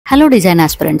Hello design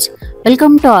aspirants,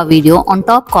 welcome to our video on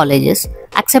top colleges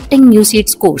accepting UCEED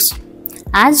scores.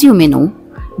 As you may know,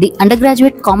 the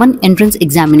undergraduate common entrance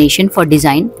examination for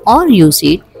design or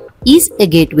UCEED is a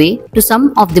gateway to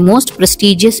some of the most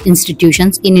prestigious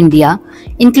institutions in India,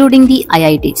 including the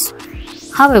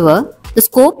IITs. However, the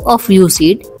scope of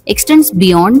UCEED extends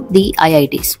beyond the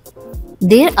IITs.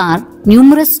 There are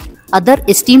numerous other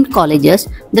esteemed colleges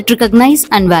that recognize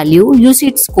and value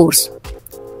UCEED scores.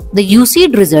 The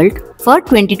UCEED result for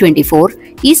 2024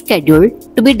 is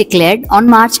scheduled to be declared on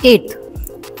March 8th.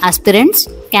 Aspirants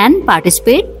can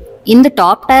participate in the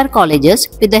top tier colleges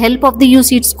with the help of the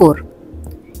UCEED score.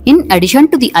 In addition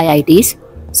to the IITs,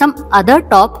 some other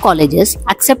top colleges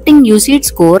accepting UCEED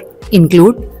score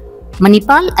include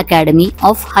Manipal Academy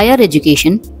of Higher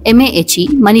Education MAHE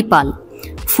Manipal,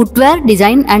 Footwear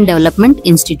Design and Development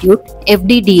Institute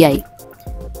FDDI,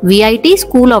 VIT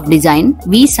School of Design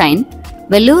VSign,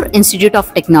 Vellore Institute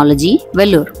of Technology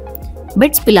Vellore,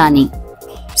 BITS Pilani,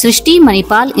 Srishti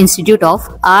Manipal Institute of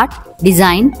Art,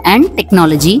 Design and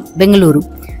Technology Bengaluru,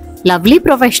 Lovely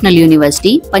Professional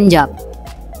University Punjab,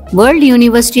 World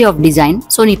University of Design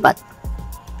Sonipat,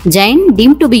 Jain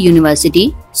Deemed to be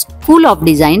University School of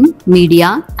Design,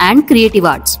 Media and Creative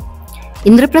Arts,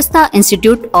 Indraprastha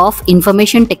Institute of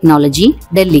Information Technology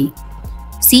Delhi,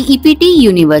 CEPT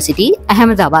University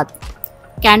Ahmedabad.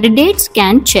 Candidates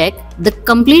can check the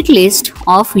complete list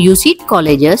of UCEED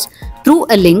colleges through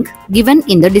a link given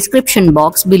in the description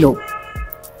box below.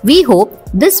 We hope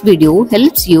this video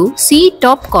helps you see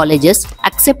top colleges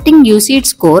accepting UCEED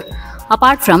score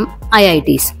apart from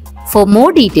IITs. For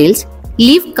more details,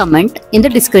 leave comment in the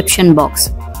description box.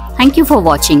 Thank you for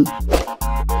watching.